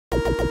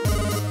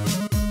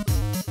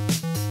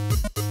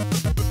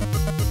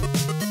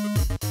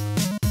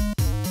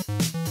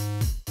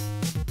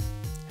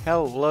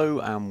Hello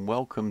and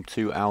welcome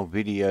to our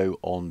video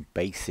on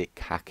basic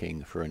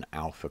hacking for an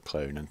alpha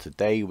clone, and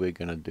today we're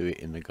going to do it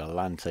in the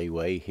Galante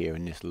way here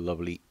in this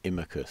lovely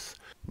Imicus.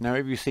 Now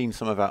if you've seen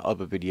some of our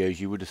other videos,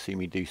 you would have seen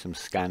me do some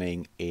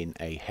scanning in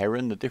a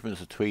heron. The difference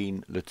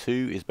between the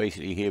two is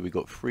basically here we've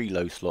got 3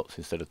 low slots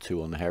instead of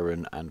 2 on the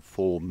heron and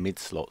 4 mid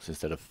slots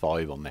instead of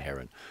 5 on the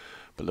heron.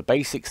 But the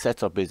basic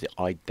setup is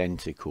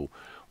identical.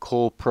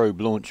 Core probe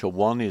launcher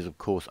 1 is of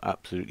course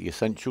absolutely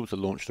essential to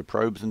launch the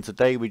probes, and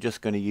today we're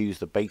just going to use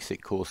the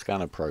basic core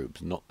scanner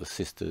probes, not the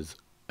Sisters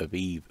of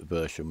Eve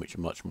version, which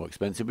are much more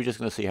expensive. We're just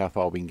going to see how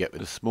far we can get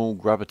with a small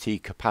gravity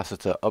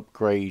capacitor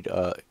upgrade.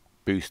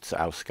 Boosts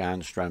our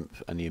scan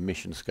strength, and the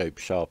emission scope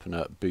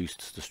sharpener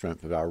boosts the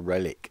strength of our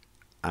Relic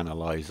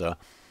analyzer,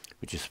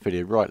 which is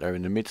fitted right there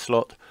in the mid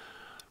slot.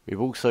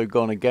 We've also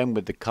gone again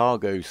with the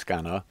cargo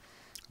scanner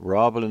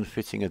rather than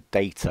fitting a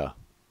data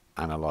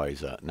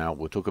analyzer. Now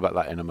we'll talk about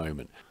that in a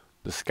moment.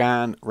 The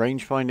scan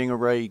range finding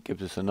array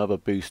gives us another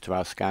boost to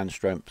our scan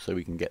strength, so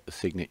we can get the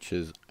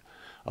signatures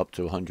up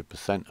to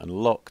 100%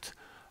 unlocked.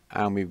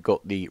 And we've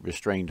got the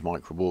restrained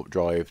micro warp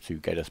drive to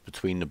get us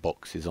between the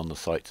boxes on the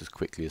sites as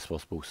quickly as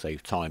possible,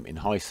 save time. In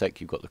high sec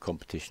you've got the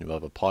competition of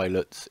other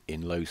pilots,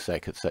 in low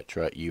sec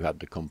etc you have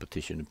the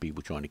competition of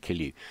people trying to kill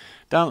you.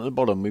 Down at the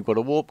bottom we've got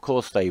a warp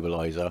core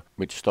stabilizer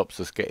which stops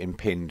us getting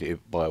pinned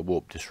by a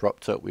warp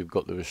disruptor. We've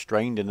got the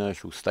restrained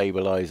inertial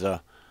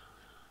stabilizer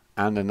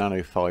and the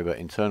nanofiber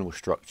internal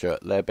structure.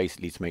 They're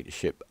basically to make the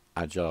ship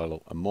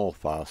agile and more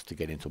fast to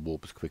get into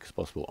warp as quick as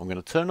possible. I'm going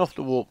to turn off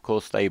the warp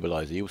core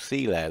stabilizer. You'll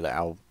see there that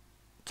our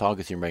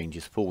targeting range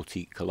is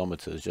 40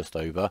 kilometers, just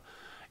over.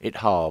 It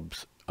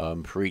halves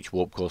for each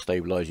warp core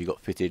stabilizer you got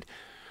fitted.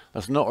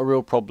 That's not a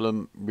real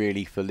problem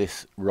really for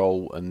this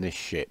role and this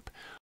ship.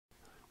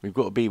 We've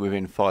got to be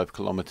within 5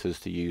 kilometers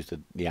to use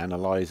the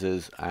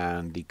analyzers,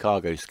 and the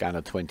cargo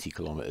scanner 20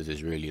 kilometers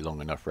is really long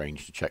enough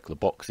range to check the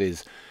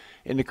boxes.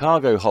 In the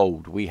cargo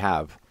hold we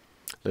have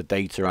the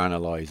data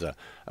analyzer,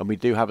 and we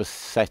do have a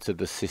set of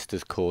the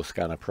Sisters core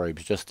scanner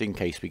probes just in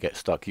case we get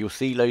stuck. You'll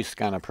see those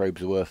scanner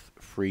probes are worth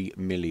 3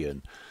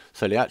 million,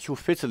 so the actual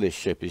fit of this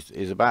ship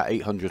is about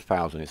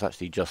 800,000. It's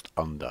actually just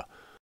under.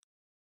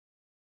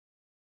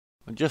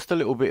 And just a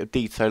little bit of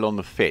detail on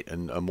the fit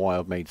and why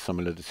I've made some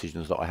of the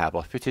decisions that I have.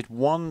 I fitted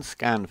 1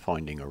 scan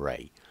finding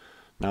array.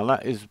 Now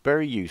that is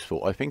very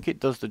useful. I think it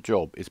does the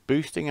job. It's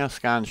boosting our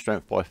scan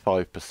strength by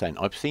 5%.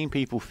 I've seen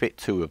people fit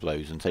 2 of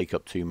those and take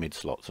up 2 mid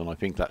slots, and I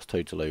think that's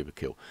total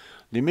overkill.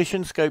 The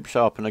emission scope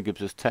sharpener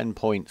gives us 10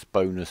 points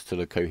bonus to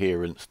the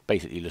coherence,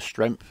 basically the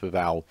strength of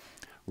our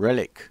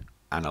Relic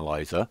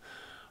analyzer,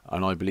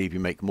 and I believe you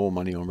make more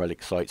money on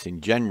Relic sites in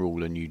general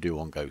than you do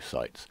on Ghost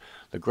sites.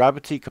 The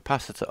gravity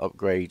capacitor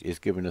upgrade is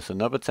giving us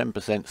another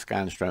 10%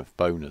 scan strength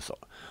bonus.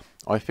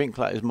 I think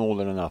that is more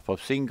than enough.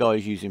 I've seen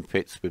guys using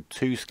fits with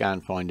 2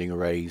 scan finding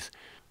arrays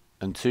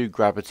and 2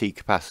 gravity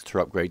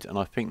capacitor upgrades, and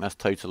I think that's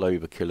total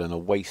overkill and a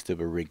waste of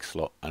a rig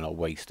slot and a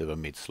waste of a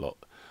mid slot.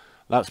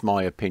 That's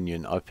my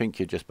opinion. I think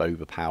you're just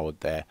overpowered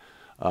there.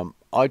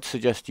 I'd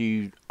suggest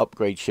you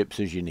upgrade ships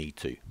as you need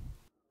to.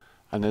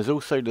 And there's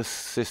also the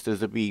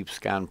Sisters of Eve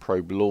scan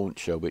probe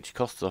launcher, which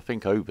costs I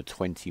think over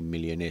 20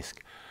 million ISK.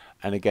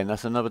 And again,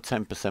 that's another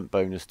 10%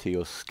 bonus to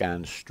your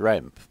scan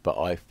strength, but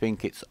I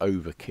think it's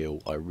overkill.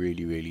 I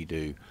really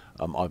do.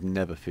 I've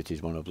never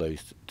fitted one of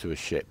those to a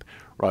ship.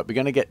 Right, we're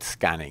going to get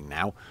scanning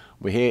now.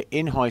 We're here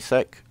in high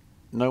sec.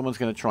 No one's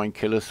going to try and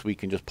kill us. We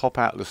can just pop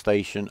out of the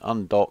station,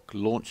 undock,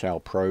 launch our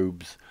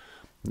probes.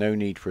 No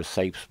need for a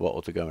safe spot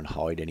or to go and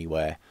hide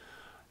anywhere.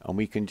 And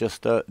we can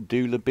just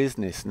do the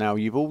business. Now,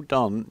 you've all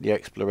done the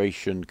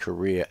exploration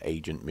career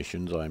agent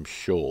missions, I'm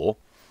sure.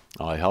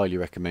 I highly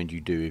recommend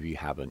you do if you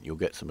haven't. You'll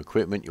get some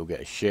equipment, you'll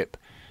get a ship,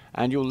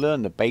 and you'll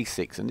learn the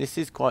basics, and this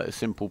is quite a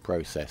simple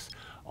process.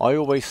 I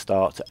always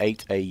start at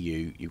 8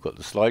 AU. You've got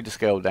the slider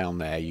scale down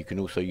there. You can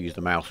also use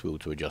the mouse wheel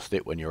to adjust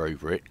it when you're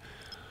over it.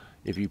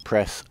 If you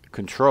press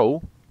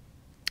control,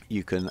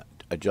 you can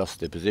adjust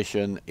the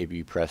position. If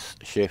you press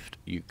shift,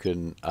 you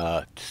can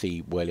see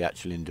where the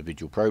actual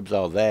individual probes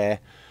are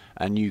there,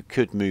 and you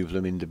could move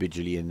them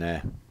individually in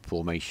their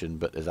formation,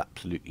 but there's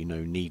absolutely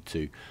no need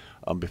to.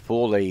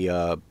 Before they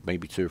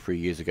maybe 2 or 3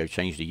 years ago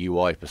changed the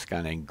UI for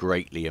scanning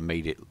greatly and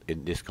made it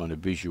in this kind of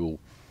visual,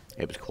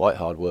 it was quite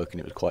hard work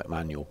and it was quite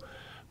manual,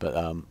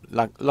 but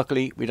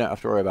luckily we don't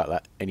have to worry about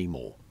that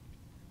anymore.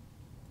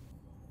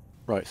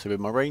 Right, so with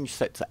my range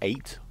set to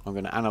 8, I'm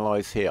going to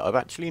analyze here. I've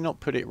actually not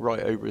put it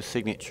right over a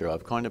signature.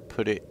 I've kind of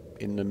put it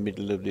in the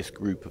middle of this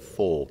group of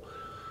 4.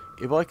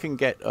 If I can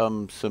get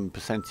some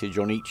percentage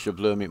on each of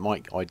them, it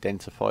might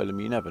identify them.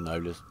 You never know.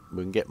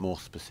 We can get more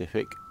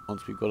specific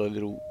once we've got a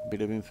little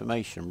bit of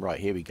information. Right,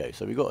 here we go.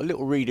 So we've got a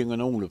little reading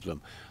on all of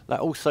them.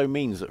 That also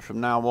means that from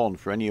now on,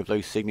 for any of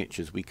those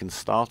signatures, we can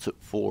start at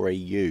 4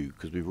 AU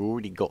because we've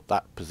already got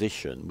that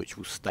position, which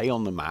will stay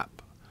on the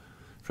map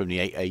from the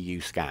 8 AU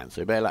scan.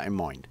 So bear that in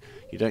mind.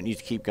 You don't need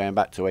to keep going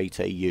back to 8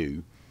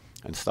 AU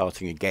and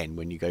starting again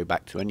when you go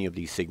back to any of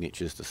these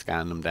signatures to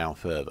scan them down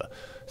further.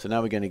 So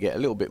now we're going to get a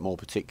little bit more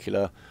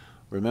particular.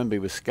 Remember,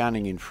 we're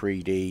scanning in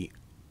 3D,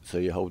 so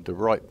you hold the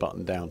right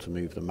button down to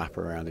move the map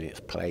around in its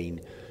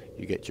plane.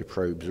 You get your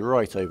probes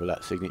right over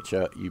that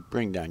signature, you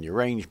bring down your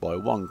range by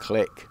one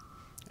click,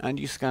 and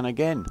you scan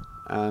again.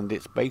 And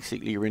it's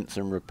basically rinse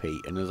and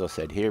repeat. And as I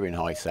said, here in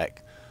HiSec,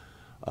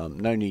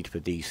 no need for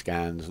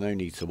D-scans, no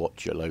need to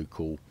watch your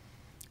local.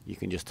 You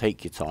can just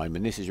take your time,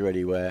 and this is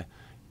really where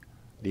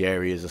the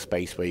area is a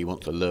space where you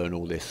want to learn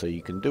all this, so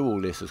you can do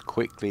all this as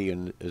quickly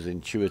and as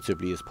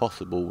intuitively as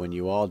possible when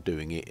you are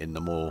doing it in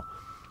the more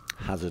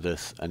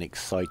hazardous and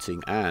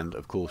exciting and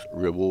of course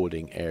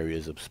rewarding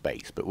areas of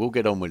space. But we'll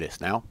get on with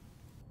this now.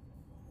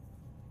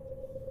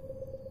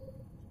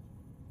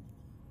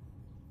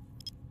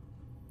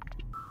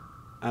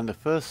 And the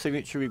first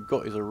signature we've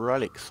got is a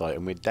relic site,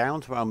 and we're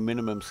down to our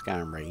minimum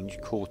scan range,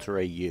 quarter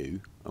AU,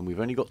 and we've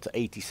only got to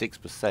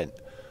 86%.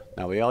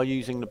 Now we are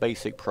using the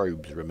basic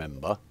probes,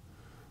 remember.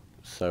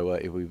 So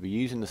if we were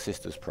using the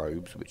sisters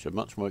probes, which are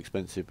much more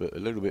expensive but a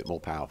little bit more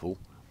powerful,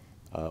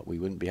 we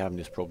wouldn't be having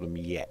this problem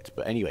yet.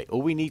 But anyway,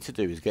 all we need to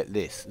do is get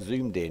this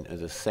zoomed in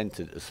as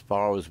centered as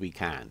far as we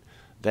can.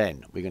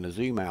 Then we're going to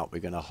zoom out, we're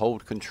going to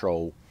hold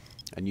control,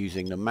 and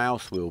using the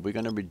mouse wheel we're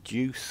going to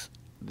reduce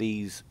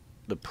the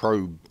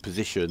probe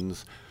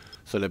positions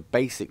so they're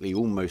basically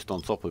almost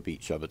on top of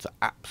each other to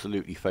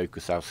absolutely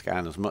focus our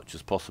scan as much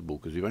as possible,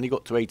 because we've only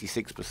got to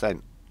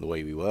 86% the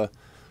way we were.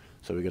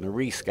 So we're going to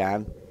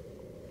rescan,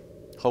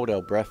 hold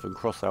our breath and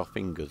cross our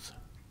fingers,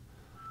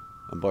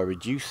 and by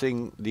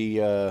reducing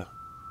the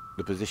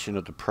position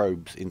of the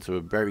probes into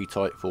a very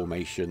tight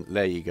formation,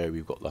 there you go,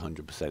 we've got the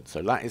 100%.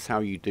 So that is how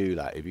you do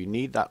that. If you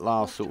need that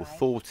last sort of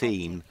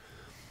 14,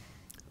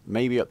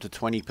 maybe up to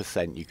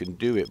 20%, you can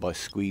do it by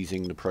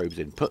squeezing the probes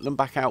in. Put them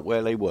back out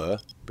where they were,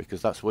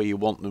 because that's where you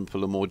want them for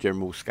the more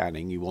general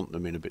scanning. You want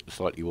them in a bit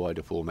slightly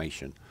wider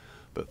formation.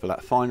 But for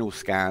that final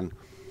scan,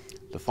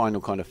 the final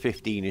kind of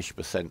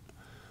 15-ish%,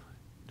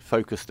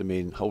 focus them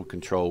in, hold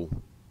control,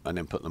 and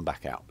then put them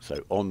back out.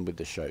 So on with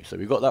the show. So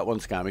we've got that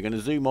one scan. We're going to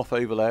zoom off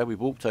over there. We've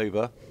walked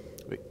over.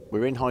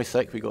 We're in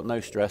HiSec. We've got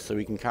no stress, so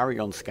we can carry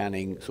on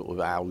scanning sort of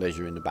at our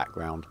leisure in the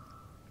background.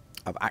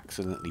 I've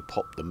accidentally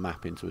popped the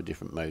map into a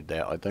different mode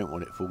there. I don't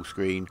want it full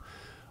screen.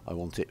 I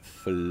want it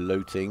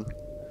floating.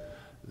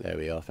 There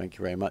we are. Thank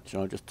you very much.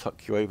 And I'll just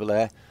tuck you over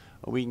there,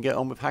 and we can get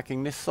on with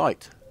hacking this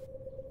site.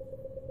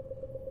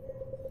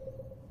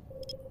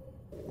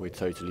 We're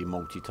totally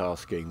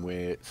multitasking.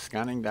 We're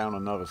scanning down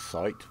another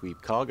site.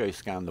 We've cargo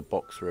scanned the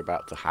box we're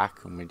about to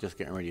hack, and we're just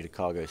getting ready to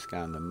cargo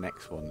scan the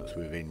next one that's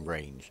within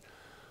range.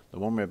 The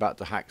one we're about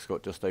to hack's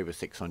got just over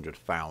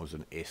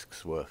 600,000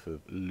 ISKs worth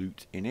of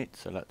loot in it,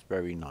 so that's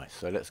very nice.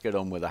 So let's get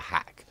on with a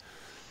hack.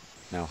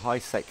 Now,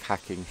 HiSec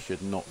hacking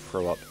should not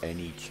throw up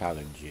any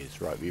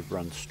challenges, right? We've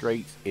run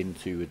straight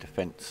into a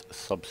defense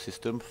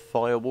subsystem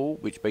firewall,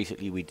 which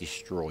basically we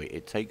destroy.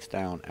 It takes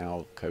down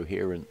our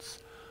coherence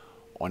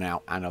on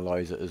our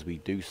analyzer as we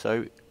do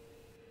so.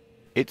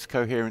 Its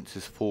coherence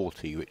is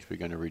 40, which we're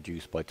going to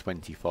reduce by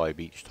 25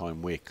 each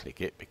time we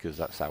click it, because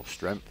that's our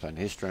strength, and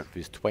his strength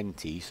is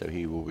 20, so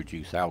he will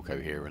reduce our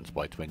coherence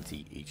by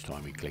 20 each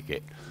time we click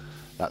it.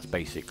 That's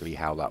basically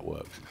how that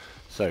works.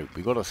 So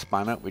we've got a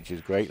spanner, which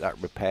is great.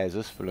 That repairs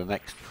us for the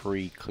next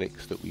 3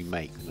 clicks that we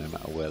make, no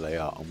matter where they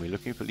are. And we're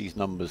looking for these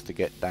numbers to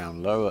get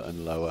down lower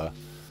and lower,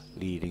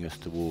 leading us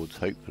towards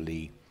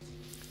hopefully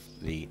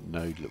the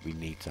node that we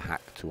need to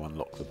hack to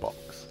unlock the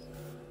box.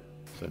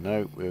 So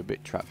no, we're a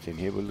bit trapped in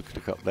here. We'll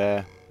look up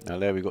there. Now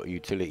there we've got a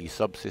utility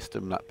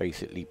subsystem that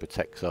basically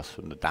protects us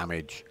from the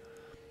damage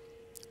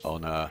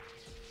on a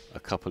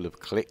couple of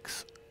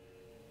clicks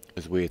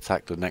as we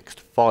attack the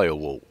next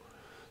firewall.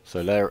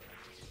 So they're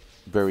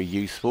very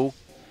useful.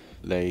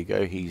 There you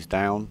go, he's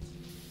down.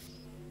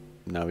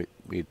 Now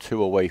we're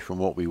 2 away from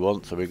what we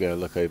want, so we're going to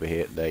look over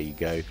here. There you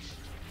go.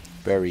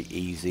 Very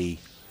easy.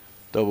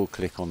 Double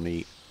click on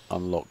the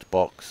unlocked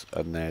box,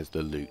 and there's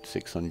the loot.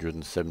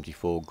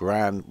 674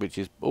 grand, which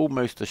is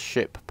almost a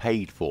ship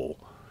paid for,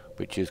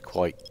 which is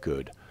quite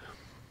good.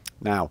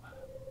 Now,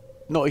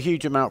 not a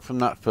huge amount from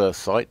that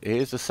first site.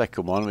 Here's the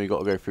second one. We've got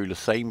to go through the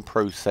same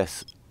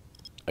process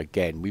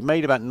again. We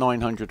made about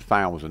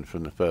 900,000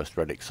 from the first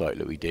relic site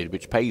that we did,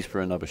 which pays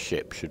for another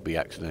ship should we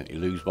accidentally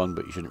lose one,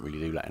 but you shouldn't really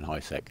do that in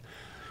HiSec.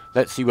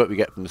 Let's see what we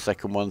get from the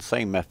second one.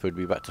 Same method.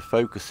 We've had to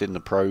focus in the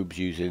probes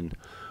using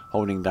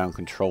holding down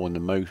control on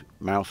the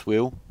mouse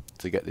wheel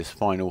to get this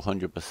final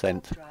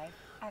 100%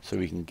 so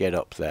we can get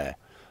up there.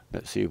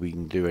 Let's see if we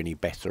can do any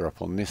better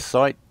up on this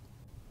site.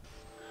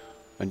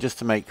 And just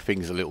to make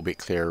things a little bit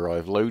clearer,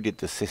 I've loaded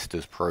the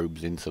sisters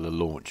probes into the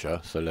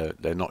launcher, so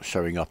they're not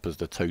showing up as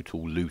the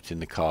total loot in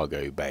the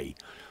cargo bay.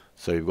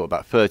 So we've got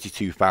about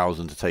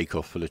 32,000 to take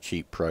off for the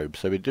cheap probe.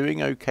 So we're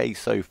doing okay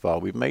so far.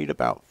 We've made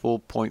about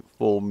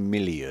 4.4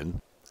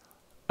 million.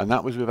 And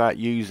that was without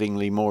using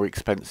the more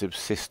expensive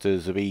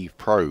Sisters of Eve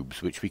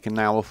probes, which we can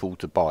now afford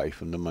to buy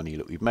from the money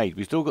that we've made.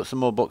 We've still got some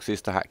more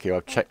boxes to hack here.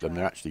 I've checked them.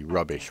 They're actually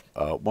rubbish.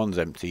 One's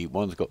empty,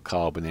 one's got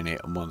carbon in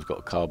it, and one's got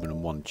a carbon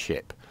and 1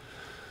 chip.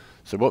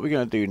 So what we're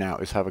going to do now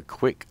is have a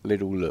quick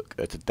little look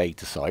at a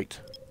data site.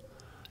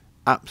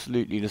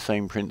 Absolutely the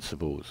same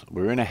principles.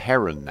 We're in a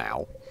heron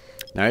now.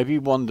 Now if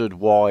you wondered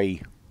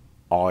why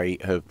I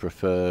have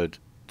preferred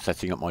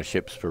setting up my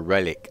ships for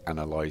relic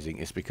analyzing,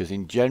 it's because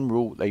in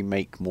general they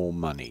make more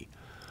money.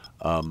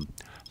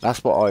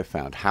 That's what I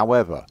found.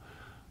 However,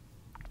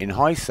 in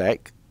high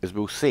sec, as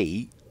we'll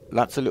see,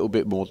 that's a little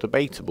bit more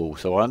debatable.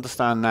 So I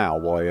understand now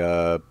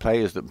why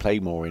players that play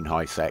more in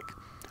high sec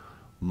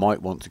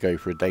might want to go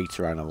for a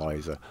data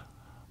analyzer.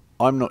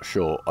 I'm not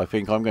sure. I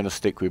think I'm going to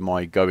stick with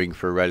my going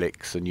for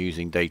relics and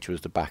using data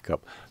as the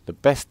backup. The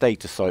best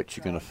data sites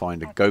you're going to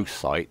find are ghost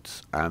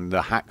sites, and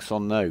the hacks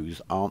on those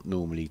aren't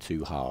normally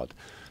too hard.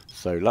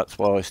 So that's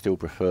why I still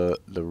prefer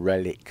the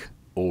relic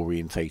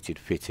orientated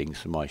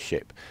fittings for my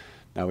ship.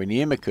 Now in the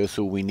Imicus,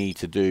 all we need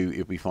to do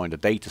if we find a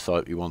data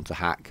site we want to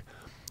hack,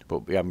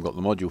 but we haven't got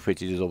the module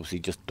fitted, is obviously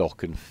just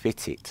dock and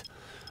fit it.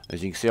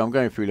 As you can see, I'm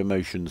going through the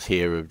motions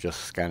here of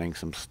just scanning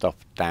some stuff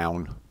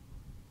down.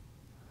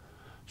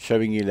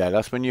 Showing you there,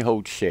 that's when you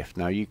hold shift.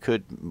 Now you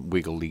could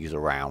wiggle these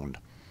around.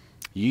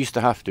 You used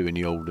to have to in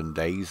the olden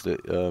days,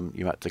 that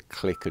you had to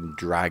click and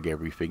drag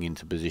everything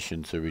into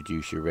position to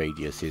reduce your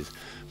radiuses.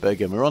 But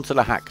again, we're onto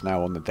the hack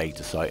now on the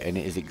data site, and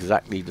it is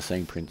exactly the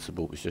same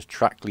principle. It's just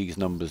track these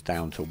numbers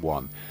down to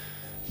 1.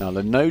 Now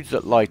the nodes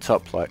that light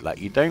up like that,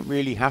 you don't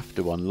really have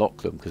to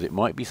unlock them, because it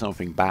might be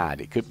something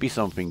bad. It could be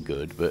something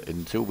good, but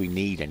until we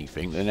need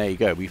anything, then there you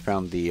go. We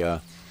found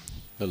the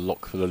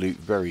lock for the loot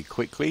very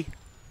quickly.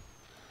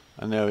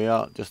 And there we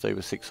are, just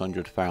over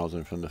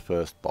 600,000 from the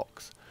first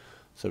box.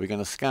 So we're going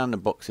to scan the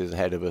boxes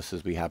ahead of us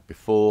as we had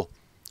before.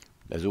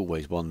 There's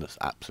always one that's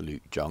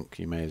absolute junk.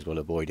 You may as well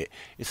avoid it.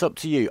 It's up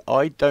to you.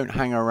 I don't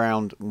hang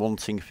around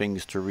wanting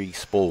things to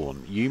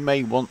respawn. You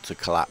may want to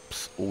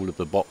collapse all of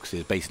the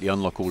boxes, basically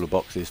unlock all the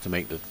boxes to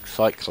make the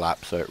site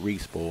collapse so it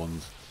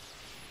respawns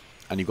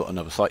and you've got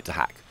another site to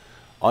hack.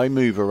 I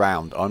move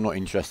around. I'm not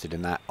interested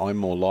in that. I'm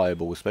more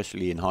liable,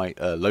 especially in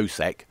low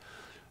sec,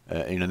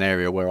 in an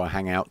area where I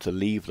hang out, to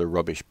leave the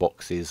rubbish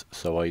boxes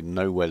so I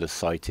know where the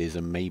site is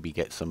and maybe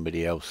get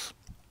somebody else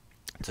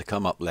to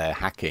come up there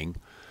hacking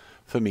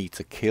for me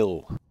to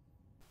kill.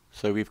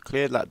 So we've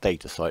cleared that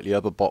data site. The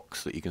other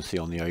box that you can see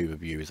on the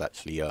overview is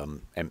actually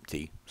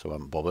empty, so I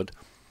haven't bothered.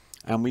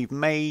 And we've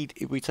made,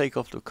 if we take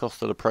off the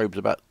cost of the probes,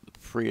 about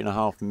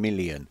 3.5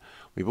 million.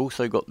 We've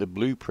also got the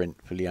blueprint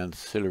for the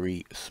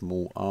ancillary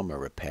small armor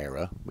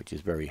repairer, which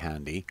is very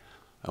handy.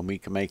 And we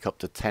can make up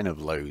to 10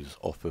 of those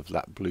off of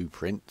that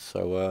blueprint.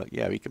 So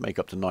yeah, we can make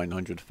up to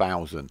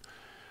 900,000.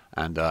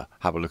 And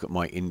have a look at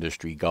my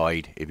industry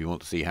guide if you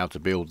want to see how to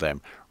build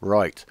them.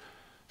 Right,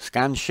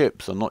 scan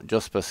ships are not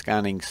just for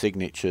scanning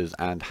signatures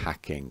and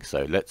hacking.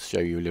 So let's show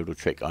you a little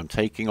trick. I'm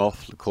taking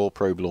off the core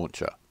probe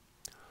launcher.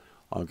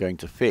 I'm going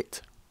to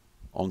fit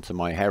onto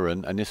my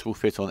heron, and this will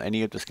fit on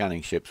any of the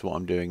scanning ships. What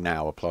I'm doing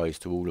now applies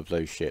to all of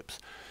those ships.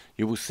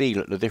 You will see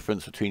that the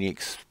difference between the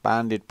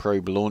expanded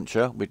probe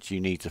launcher, which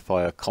you need to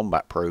fire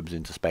combat probes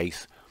into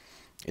space,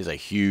 is a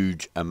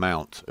huge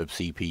amount of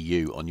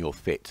CPU on your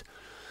fit.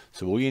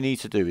 So all you need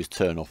to do is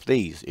turn off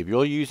these. If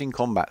you're using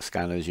combat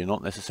scanners, you're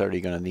not necessarily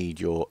going to need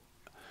your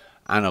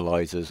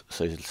analyzers,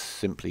 so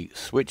simply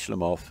switch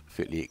them off,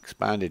 fit the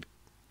expanded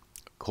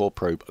core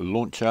probe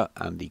launcher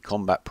and the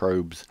combat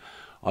probes.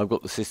 I've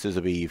got the Sisters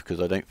of Eve because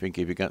I don't think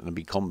if you're going to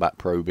be combat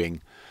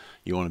probing,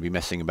 you want to be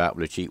messing about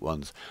with the cheap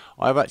ones.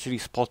 I've actually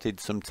spotted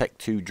some Tech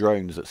 2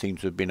 drones that seem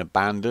to have been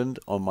abandoned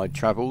on my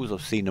travels.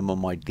 I've seen them on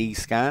my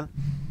D-scan,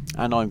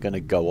 and I'm going to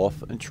go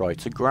off and try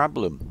to grab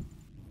them.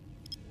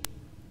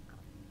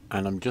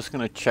 And I'm just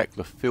going to check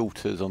the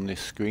filters on this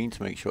screen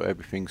to make sure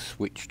everything's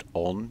switched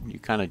on. You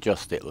can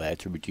adjust it there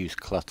to reduce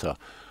clutter.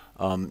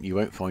 You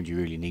won't find you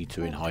really need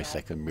to in high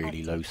sec and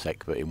really low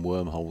sec, but in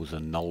wormholes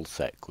and null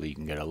sec, where you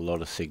can get a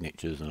lot of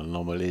signatures and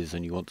anomalies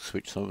and you want to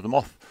switch some of them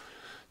off.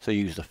 So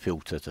use the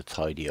filter to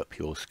tidy up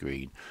your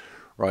screen.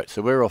 Right,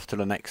 so we're off to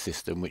the next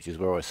system, which is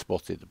where I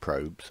spotted the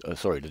probes,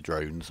 the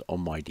drones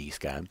on my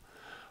D-scan.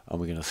 And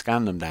we're going to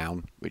scan them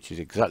down, which is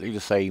exactly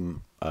the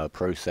same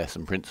process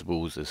and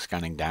principles as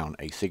scanning down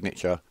a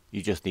signature.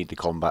 You just need the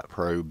combat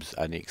probes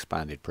and the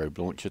expanded probe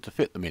launcher to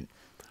fit them in.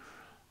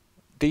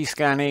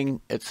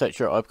 D-scanning,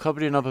 etc. I've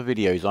covered in other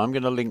videos. I'm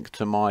going to link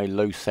to my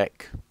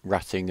low-sec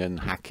ratting and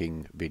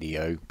hacking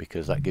video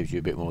because that gives you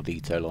a bit more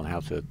detail on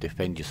how to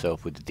defend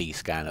yourself with the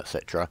D-scan,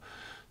 etc.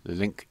 The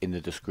link in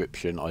the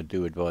description. I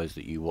do advise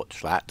that you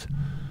watch that.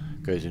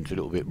 Goes into a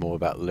little bit more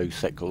about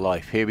low-sec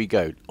life. Here we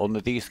go. On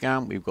the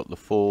D-scan, we've got the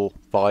 5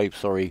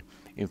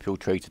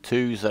 Infiltrator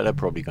 2s that are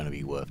probably going to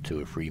be worth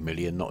 2 or 3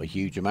 million. Not a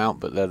huge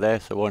amount, but they're there,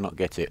 so why not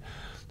get it?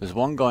 There's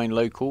one guy in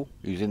local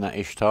who's in that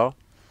Ishtar.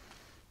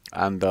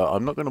 And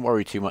I'm not going to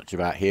worry too much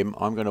about him.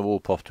 I'm going to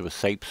warp off to a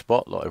safe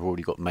spot that I've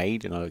already got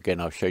made. And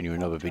again, I've shown you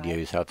in other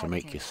videos how to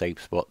make your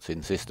safe spots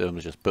in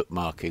systems. Just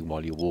bookmarking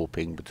while you're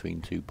warping between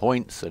 2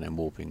 points and then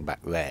warping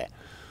back there.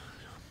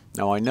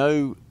 Now I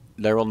know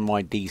they're on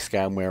my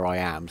D-scan where I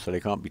am, so they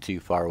can't be too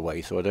far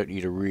away. So I don't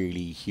need a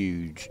really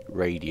huge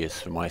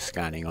radius for my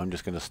scanning. I'm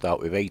just going to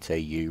start with 8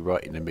 AU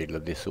right in the middle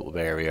of this sort of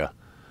area.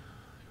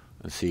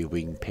 and see if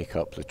we can pick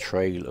up the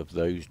trail of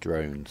those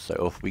drones. So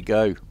off we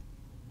go.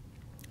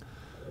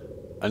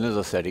 And as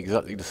I said,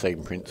 exactly the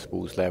same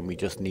principles then. We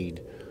just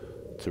need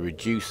to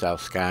reduce our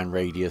scan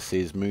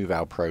radiuses, move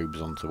our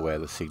probes onto where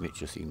the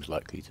signature seems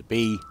likely to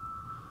be,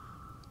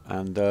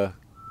 and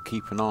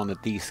keep an eye on the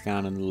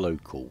D-scan and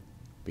local,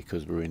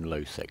 because we're in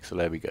low sec. So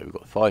there we go, we've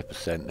got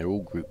 5%, they're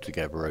all grouped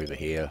together over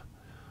here.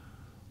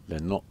 They're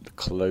not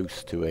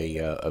close to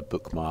a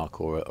bookmark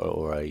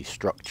or a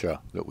structure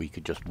that we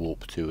could just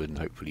warp to and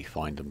hopefully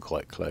find them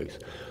quite close.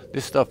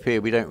 This stuff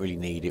here, we don't really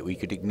need it. We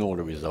could ignore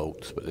the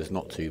results, but there's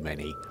not too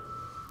many.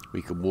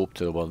 We can warp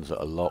to the ones that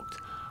are locked.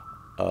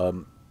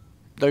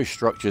 Those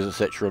structures,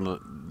 etc.,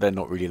 they're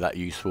not really that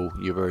useful.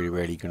 You're very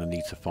rarely going to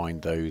need to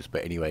find those.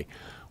 But anyway,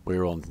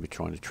 we're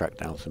trying to track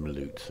down some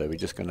loot. So we're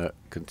just going to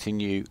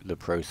continue the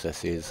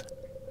processes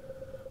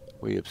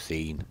we have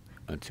seen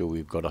until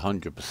we've got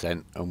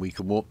 100% and we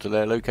can warp to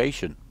their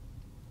location.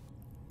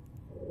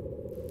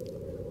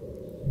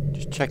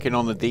 Just checking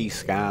on the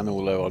D-scan,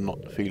 although I'm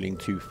not feeling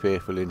too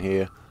fearful in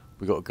here.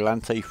 We've got a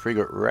Galante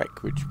frigate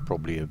wreck, which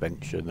probably a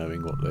venture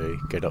knowing what they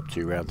get up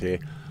to around here.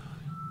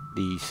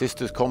 The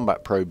Sisters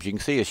combat probes, you can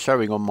see, are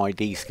showing on my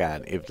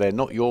D-scan. If they're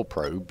not your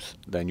probes,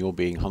 then you're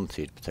being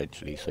hunted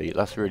potentially. So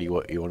that's really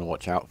what you want to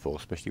watch out for,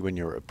 especially when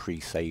you're at a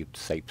pre-saved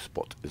safe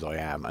spot as I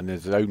am. And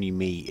there's only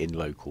me in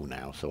local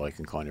now, so I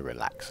can kind of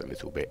relax a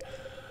little bit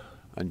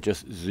and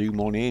just zoom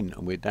on in.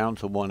 And we're down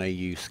to 1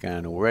 AU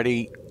scan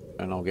already,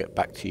 and I'll get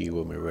back to you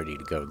when we're ready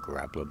to go and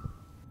grab them.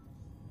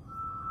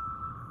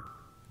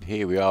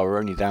 Here we are, we're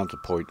only down to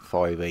 0.5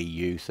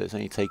 AU, so it's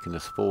only taken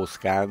us 4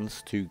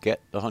 scans to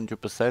get the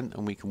 100%,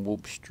 and we can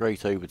warp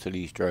straight over to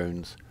these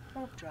drones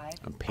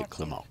and pick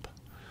them up.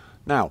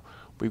 Now,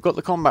 we've got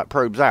the combat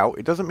probes out.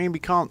 It doesn't mean we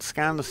can't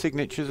scan the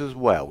signatures as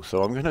well,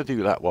 so I'm going to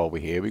do that while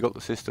we're here. We've got the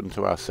system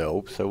to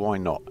ourselves, so why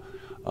not?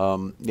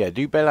 Yeah,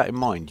 do bear that in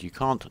mind. You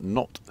can't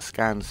not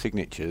scan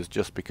signatures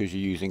just because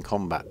you're using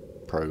combat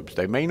probes.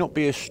 They may not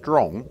be as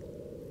strong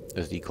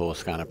as the core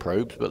scanner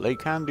probes, but they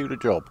can do the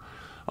job.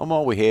 And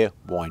while we're here,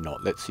 why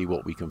not? Let's see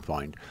what we can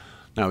find.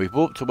 Now, we've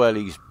walked to where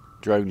these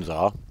drones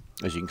are,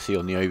 as you can see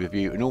on the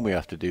overview, and all we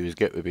have to do is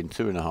get within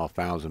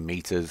 2,500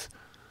 meters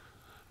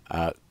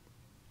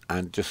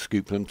and just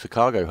scoop them to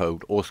cargo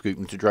hold or scoop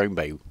them to drone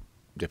bay,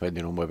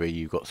 depending on whether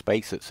you've got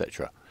space,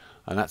 etc.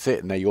 And that's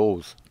it, and they're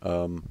yours.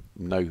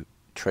 No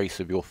trace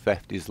of your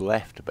theft is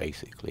left,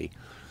 basically.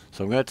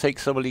 So I'm going to take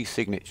some of these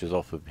signatures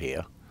off of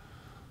here.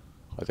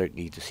 I don't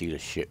need to see the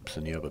ships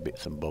and the other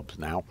bits and bobs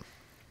now.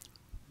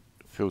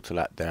 Filter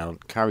that down,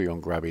 carry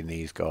on grabbing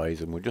these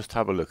guys, and we'll just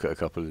have a look at a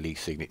couple of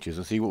these signatures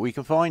and see what we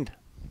can find.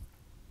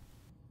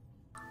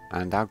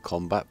 And our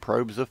combat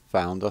probes have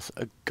found us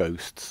a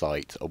ghost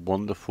site, a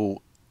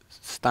wonderful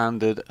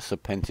standard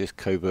Serpentis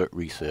covert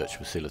research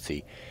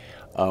facility.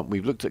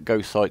 We've looked at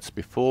ghost sites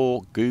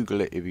before.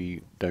 Google it if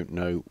you don't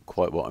know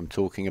quite what I'm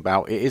talking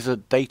about. It is a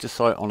data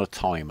site on a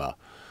timer.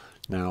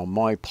 Now,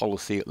 my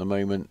policy at the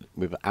moment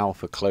with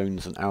alpha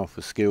clones and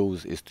alpha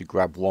skills is to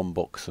grab 1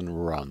 box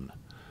and run.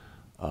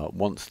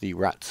 Once the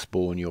rats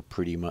spawn, you're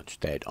pretty much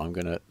dead. I'm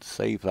going to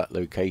save that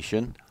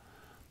location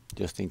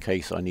just in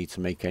case I need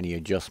to make any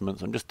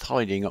adjustments. I'm just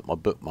tidying up my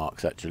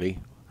bookmarks actually.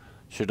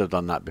 Should have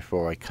done that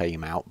before I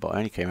came out, but I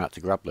only came out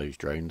to grab those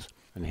drones.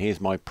 And here's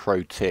my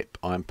pro tip.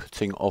 I'm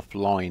putting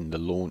offline the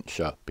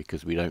launcher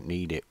because we don't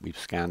need it. We've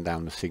scanned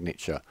down the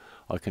signature.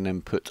 I can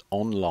then put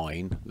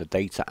online the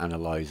data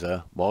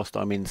analyzer whilst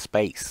I'm in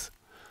space.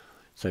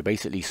 So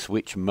basically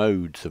switch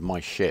modes of my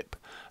ship.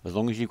 As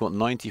long as you've got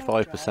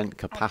 95%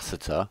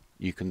 capacitor,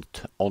 you can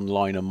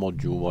online a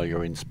module while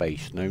you're in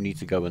space. No need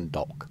to go and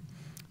dock.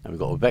 Now we've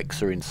got a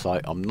Vexor in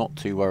sight. I'm not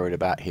too worried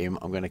about him.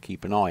 I'm going to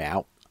keep an eye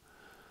out.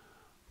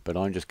 But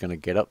I'm just going to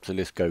get up to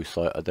this ghost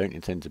site. I don't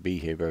intend to be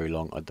here very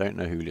long. I don't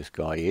know who this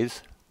guy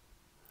is.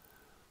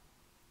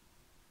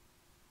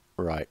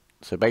 Right.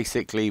 So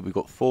basically we've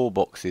got 4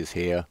 boxes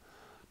here.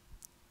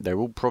 They're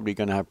all probably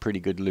going to have pretty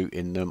good loot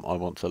in them. I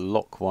want to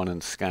lock one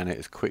and scan it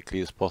as quickly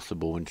as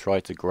possible and try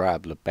to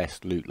grab the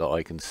best loot that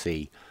I can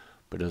see.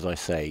 But as I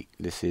say,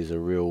 this is a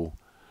real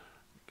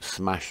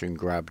smash and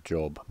grab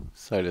job.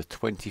 So there's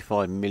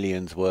 25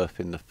 millions worth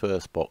in the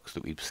first box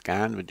that we've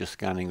scanned. We're just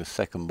scanning the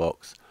second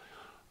box.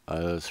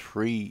 There's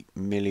 3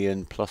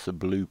 million plus a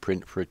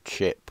blueprint for a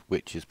chip,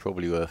 which is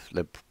probably worth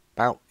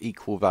about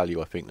equal value,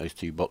 I think, those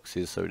 2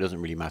 boxes. So it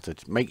doesn't really matter.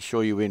 Make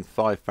sure you're in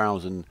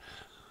 5,000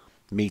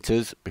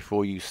 meters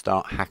before you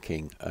start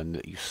hacking and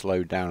that you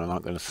slow down and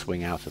aren't going to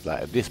swing out of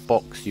that. If this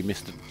box you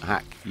missed a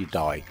hack, you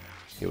die.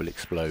 It will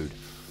explode.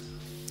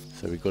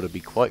 So we've got to be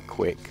quite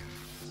quick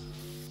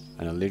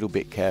and a little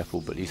bit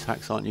careful, but these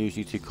hacks aren't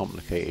usually too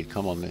complicated.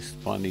 Come on, let's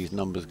find these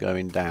numbers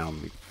going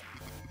down.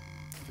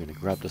 We're going to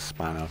grab the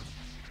spanner.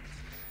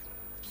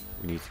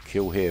 We need to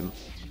kill him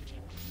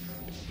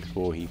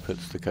before he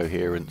puts the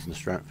coherence and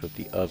strength of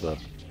the other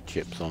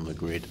chips on the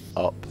grid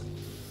up.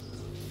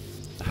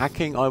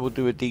 Hacking I will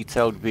do a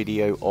detailed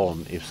video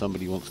on if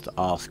somebody wants to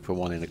ask for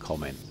one in a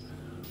comment.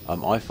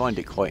 I find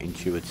it quite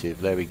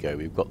intuitive. There we go,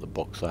 we've got the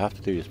box. I have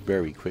to do this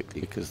very quickly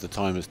because the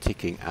timer's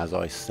ticking as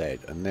I said.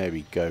 And there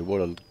we go,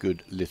 what a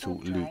good little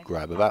loot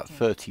grab. About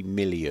 30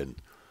 million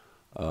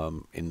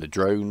in the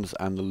drones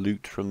and the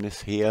loot from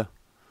this here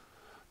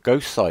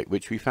ghost site,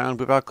 which we found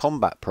with our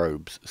combat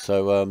probes.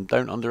 So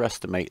don't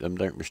underestimate them,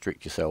 don't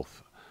restrict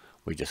yourself.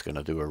 We're just going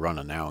to do a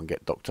runner now and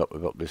get docked up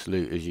with this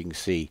loot. As you can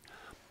see,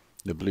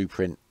 the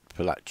blueprint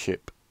for that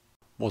chip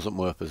wasn't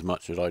worth as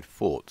much as I'd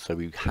thought, so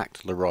we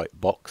hacked the right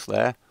box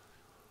there.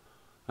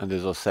 And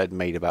as I said,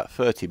 made about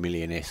 30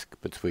 million ISK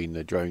between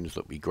the drones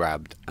that we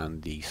grabbed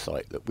and the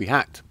site that we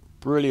hacked.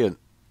 Brilliant.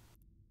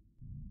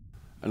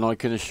 And I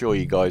can assure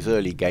you guys,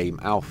 early game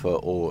alpha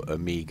or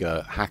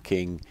Amiga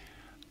hacking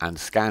and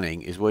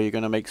scanning is where you're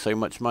going to make so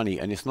much money.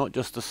 And it's not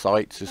just the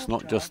sites, it's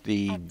not just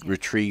the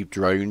retrieved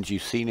drones.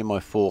 You've seen in my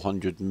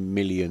 400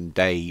 million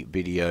day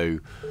video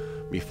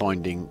me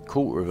finding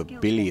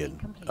 $250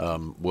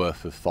 million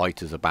worth of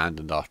fighters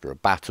abandoned after a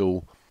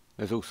battle.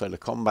 There's also the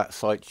combat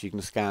sites you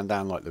can scan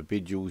down, like the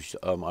vigils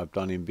I've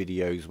done in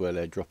videos where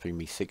they're dropping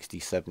me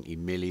 60-70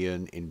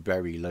 million in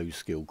very low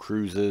skill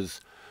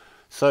cruisers.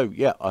 So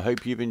yeah, I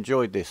hope you've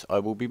enjoyed this. I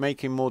will be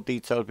making more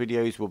detailed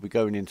videos. We'll be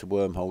going into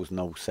wormholes,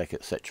 nullsec,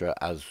 etc.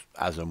 as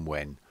and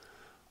when.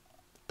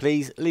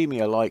 Please leave me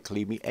a like,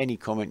 leave me any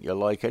comment you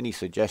like, any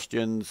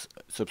suggestions.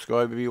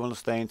 Subscribe if you want to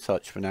stay in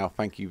touch. For now,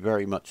 thank you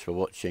very much for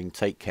watching.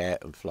 Take care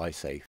and fly safe.